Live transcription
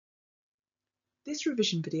This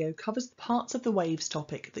revision video covers the parts of the waves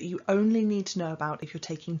topic that you only need to know about if you're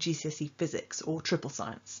taking GCSE Physics or Triple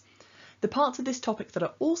Science. The parts of this topic that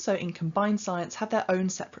are also in Combined Science have their own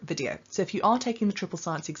separate video, so if you are taking the Triple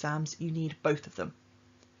Science exams, you need both of them.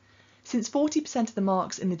 Since 40% of the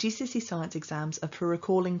marks in the GCSE Science exams are for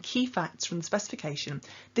recalling key facts from the specification,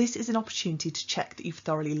 this is an opportunity to check that you've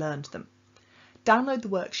thoroughly learned them. Download the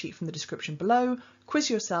worksheet from the description below, quiz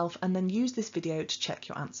yourself, and then use this video to check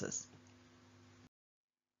your answers.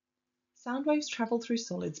 Sound waves travel through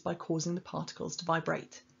solids by causing the particles to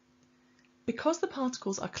vibrate. Because the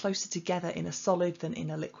particles are closer together in a solid than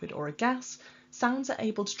in a liquid or a gas, sounds are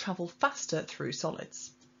able to travel faster through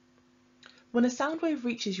solids. When a sound wave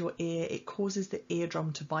reaches your ear, it causes the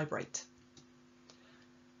eardrum to vibrate.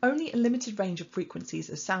 Only a limited range of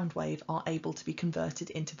frequencies of sound wave are able to be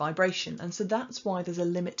converted into vibration, and so that's why there's a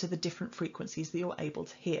limit to the different frequencies that you're able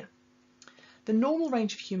to hear. The normal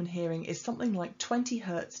range of human hearing is something like 20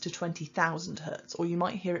 Hz to 20,000 Hz, or you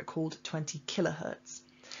might hear it called 20 kHz.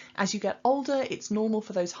 As you get older, it's normal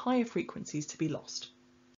for those higher frequencies to be lost.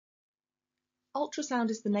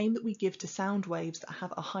 Ultrasound is the name that we give to sound waves that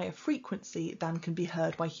have a higher frequency than can be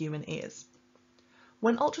heard by human ears.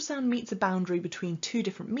 When ultrasound meets a boundary between two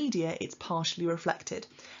different media, it's partially reflected,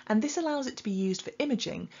 and this allows it to be used for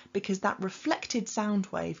imaging because that reflected sound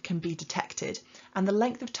wave can be detected, and the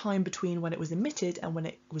length of time between when it was emitted and when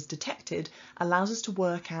it was detected allows us to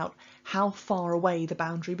work out how far away the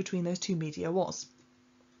boundary between those two media was.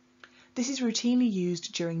 This is routinely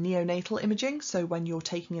used during neonatal imaging, so when you're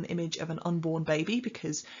taking an image of an unborn baby,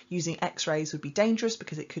 because using X-rays would be dangerous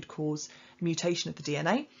because it could cause mutation of the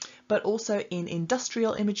DNA, but also in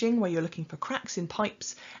industrial imaging where you're looking for cracks in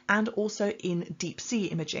pipes, and also in deep sea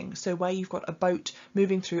imaging, so where you've got a boat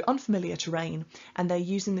moving through unfamiliar terrain and they're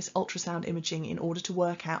using this ultrasound imaging in order to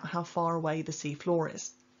work out how far away the sea floor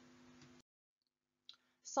is.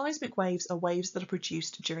 Seismic waves are waves that are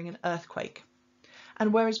produced during an earthquake.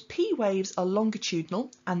 And whereas P waves are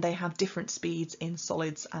longitudinal and they have different speeds in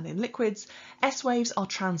solids and in liquids, S waves are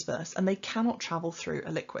transverse and they cannot travel through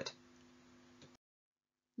a liquid.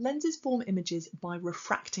 Lenses form images by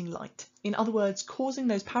refracting light, in other words, causing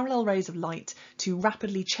those parallel rays of light to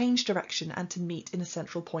rapidly change direction and to meet in a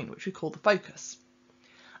central point, which we call the focus.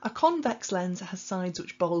 A convex lens has sides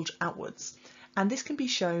which bulge outwards, and this can be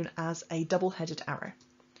shown as a double-headed arrow.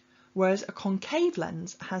 Whereas a concave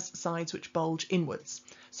lens has sides which bulge inwards.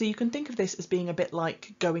 So you can think of this as being a bit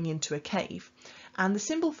like going into a cave. And the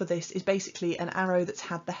symbol for this is basically an arrow that's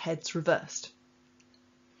had the heads reversed.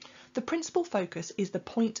 The principal focus is the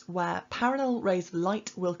point where parallel rays of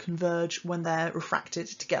light will converge when they're refracted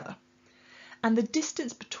together. And the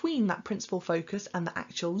distance between that principal focus and the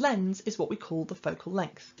actual lens is what we call the focal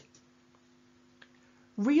length.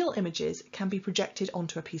 Real images can be projected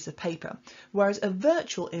onto a piece of paper, whereas a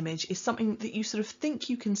virtual image is something that you sort of think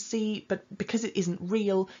you can see, but because it isn't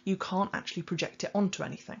real, you can't actually project it onto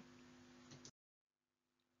anything.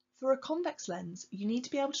 For a convex lens, you need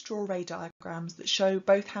to be able to draw ray diagrams that show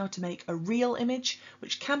both how to make a real image,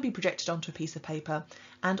 which can be projected onto a piece of paper,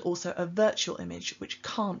 and also a virtual image, which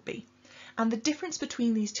can't be. And the difference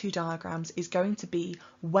between these two diagrams is going to be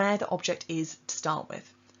where the object is to start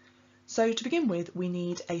with. So to begin with, we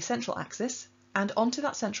need a central axis, and onto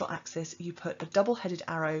that central axis you put a double-headed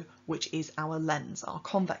arrow, which is our lens, our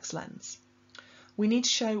convex lens. We need to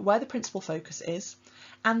show where the principal focus is,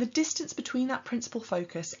 and the distance between that principal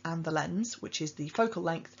focus and the lens, which is the focal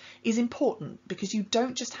length, is important because you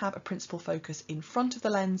don't just have a principal focus in front of the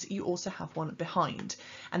lens, you also have one behind,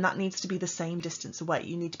 and that needs to be the same distance away.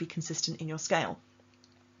 You need to be consistent in your scale.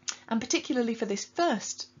 And particularly for this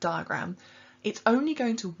first diagram, it's only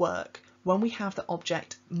going to work when we have the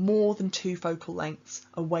object more than 2 focal lengths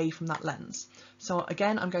away from that lens. So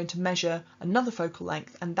again, I'm going to measure another focal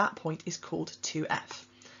length, and that point is called 2f.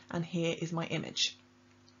 And here is my image.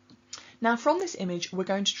 Now from this image, we're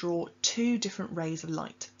going to draw 2 different rays of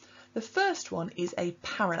light. The first one is a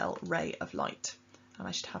parallel ray of light, and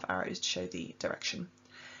I should have arrows to show the direction.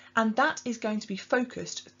 And that is going to be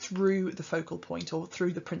focused through the focal point, or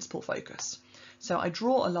through the principal focus. So I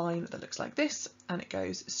draw a line that looks like this, and it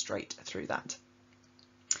goes straight through that.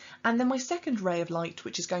 And then my second ray of light,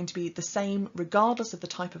 which is going to be the same regardless of the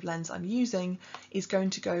type of lens I'm using, is going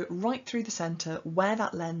to go right through the centre where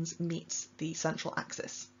that lens meets the central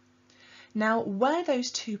axis. Now where those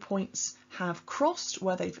 2 points have crossed,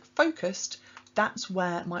 where they've focused, that's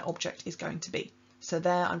where my object is going to be. So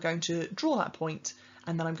there I'm going to draw that point,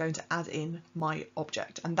 and then I'm going to add in my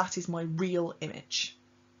object, and that is my real image.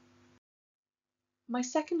 My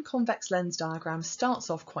second convex lens diagram starts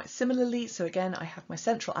off quite similarly. So again, I have my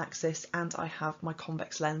central axis and I have my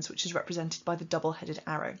convex lens, which is represented by the double-headed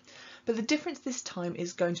arrow. But the difference this time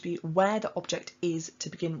is going to be where the object is to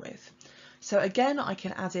begin with. So again, I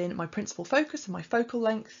can add in my principal focus and my focal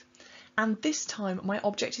length. And this time my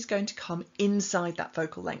object is going to come inside that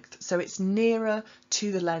focal length. So it's nearer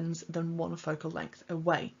to the lens than one focal length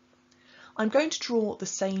away. I'm going to draw the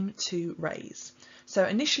same two rays. So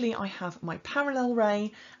initially I have my parallel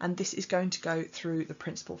ray, and this is going to go through the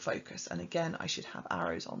principal focus. And again, I should have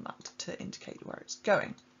arrows on that to indicate where it's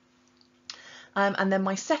going. And then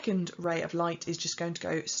my second ray of light is just going to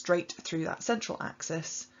go straight through that central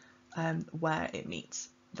axis where it meets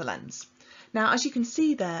the lens. Now, as you can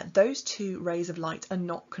see there, those two rays of light are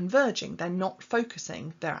not converging. They're not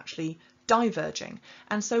focusing, they're actually diverging.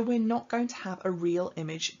 And so we're not going to have a real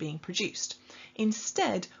image being produced.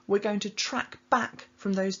 Instead, we're going to track back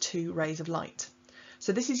from those two rays of light.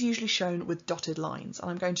 So this is usually shown with dotted lines, and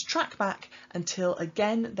I'm going to track back until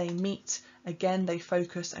again they meet, again they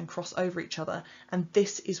focus and cross over each other, and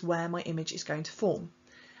this is where my image is going to form.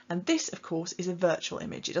 And this, of course, is a virtual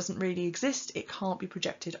image. It doesn't really exist. It can't be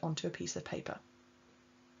projected onto a piece of paper.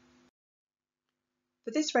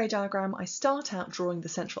 For this ray diagram, I start out drawing the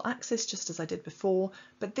central axis just as I did before,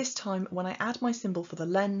 but this time when I add my symbol for the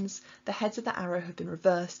lens, the heads of the arrow have been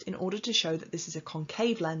reversed in order to show that this is a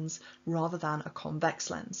concave lens rather than a convex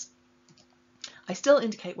lens. I still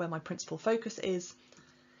indicate where my principal focus is,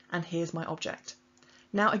 and here's my object.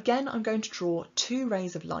 Now again, I'm going to draw two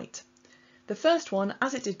rays of light. The first one,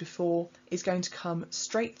 as it did before, is going to come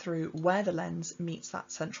straight through where the lens meets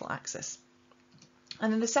that central axis.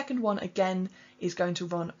 And then the second one again is going to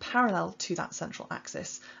run parallel to that central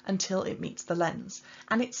axis until it meets the lens.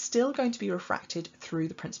 And it's still going to be refracted through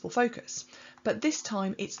the principal focus. But this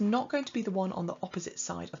time it's not going to be the one on the opposite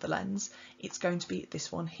side of the lens, it's going to be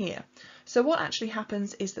this one here. So what actually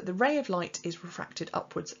happens is that the ray of light is refracted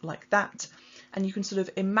upwards like that. And you can sort of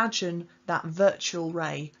imagine that virtual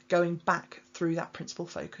ray going back through that principal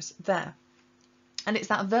focus there. And it's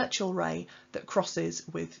that virtual ray that crosses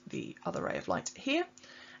with the other ray of light here.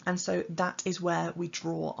 And so that is where we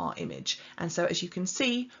draw our image. And so as you can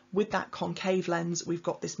see, with that concave lens, we've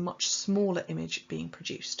got this much smaller image being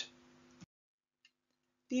produced.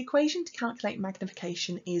 The equation to calculate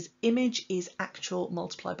magnification is image is actual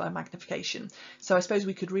multiplied by magnification. So I suppose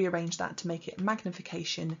we could rearrange that to make it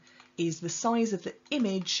magnification is the size of the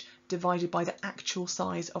image divided by the actual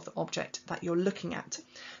size of the object that you're looking at.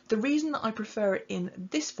 The reason that I prefer it in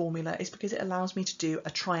this formula is because it allows me to do a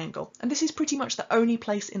triangle. And this is pretty much the only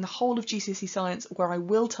place in the whole of GCSE Science where I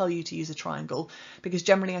will tell you to use a triangle, because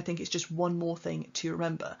generally I think it's just one more thing to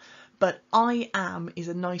remember. But I am is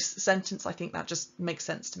a nice sentence. I think that just makes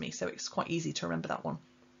sense to me, so it's quite easy to remember that one.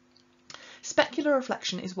 Specular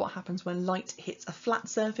reflection is what happens when light hits a flat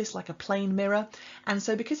surface like a plane mirror, and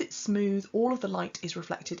so because it's smooth, all of the light is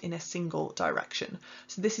reflected in a single direction.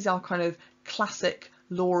 So this is our kind of classic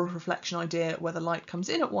law of reflection idea, where the light comes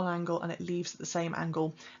in at one angle and it leaves at the same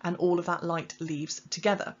angle, and all of that light leaves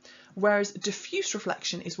together. Whereas diffuse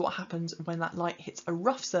reflection is what happens when that light hits a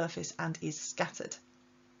rough surface and is scattered.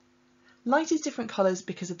 Light is different colours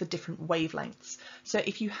because of the different wavelengths. So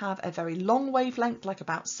if you have a very long wavelength, like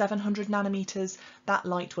about 700 nanometers, that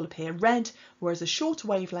light will appear red, whereas a shorter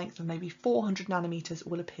wavelength of maybe 400 nanometers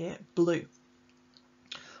will appear blue.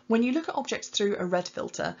 When you look at objects through a red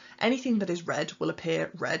filter, anything that is red will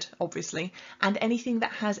appear red, obviously, and anything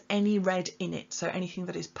that has any red in it, so anything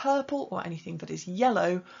that is purple or anything that is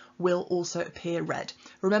yellow, will also appear red.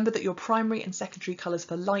 Remember that your primary and secondary colours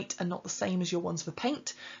for light are not the same as your ones for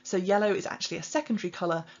paint, so yellow is actually a secondary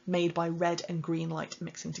colour made by red and green light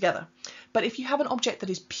mixing together. But if you have an object that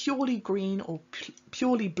is purely green or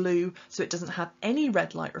purely blue, so it doesn't have any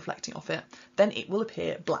red light reflecting off it, then it will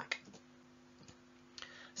appear black.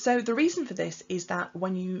 So the reason for this is that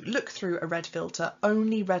when you look through a red filter,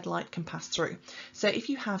 only red light can pass through. So if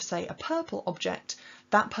you have, say, a purple object,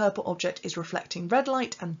 that purple object is reflecting red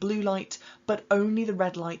light and blue light, but only the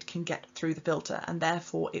red light can get through the filter, and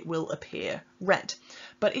therefore it will appear red.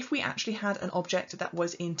 But if we actually had an object that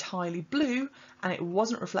was entirely blue and it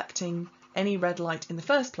wasn't reflecting any red light in the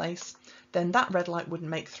first place, then that red light wouldn't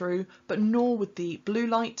make through, but nor would the blue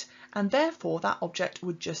light, and therefore that object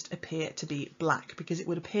would just appear to be black, because it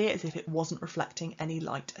would appear as if it wasn't reflecting any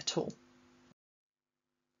light at all.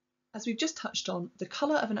 As we've just touched on, the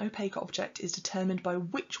colour of an opaque object is determined by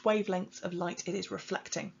which wavelengths of light it is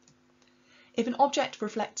reflecting. If an object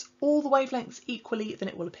reflects all the wavelengths equally, then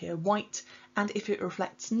it will appear white, and if it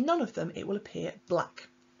reflects none of them, it will appear black.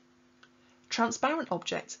 Transparent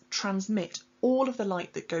objects transmit all of the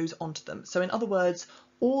light that goes onto them. So in other words,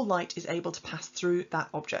 all light is able to pass through that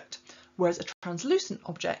object, whereas a translucent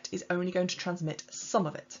object is only going to transmit some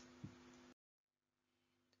of it.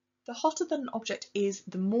 The hotter that an object is,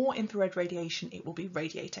 the more infrared radiation it will be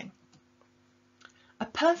radiating. A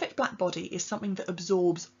perfect black body is something that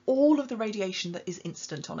absorbs all of the radiation that is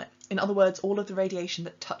incident on it. In other words, all of the radiation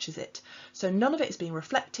that touches it. So none of it is being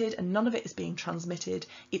reflected and none of it is being transmitted.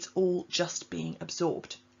 It's all just being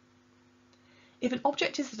absorbed. If an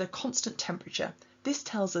object is at a constant temperature, this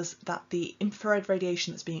tells us that the infrared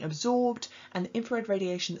radiation that's being absorbed and the infrared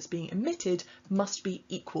radiation that's being emitted must be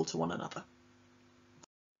equal to one another.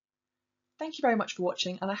 Thank you very much for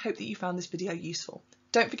watching, and I hope that you found this video useful.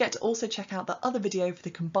 Don't forget to also check out the other video for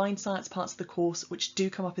the combined science parts of the course, which do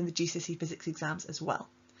come up in the GCSE physics exams as well.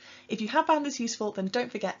 If you have found this useful, then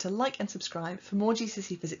don't forget to like and subscribe for more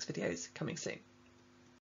GCSE physics videos coming soon.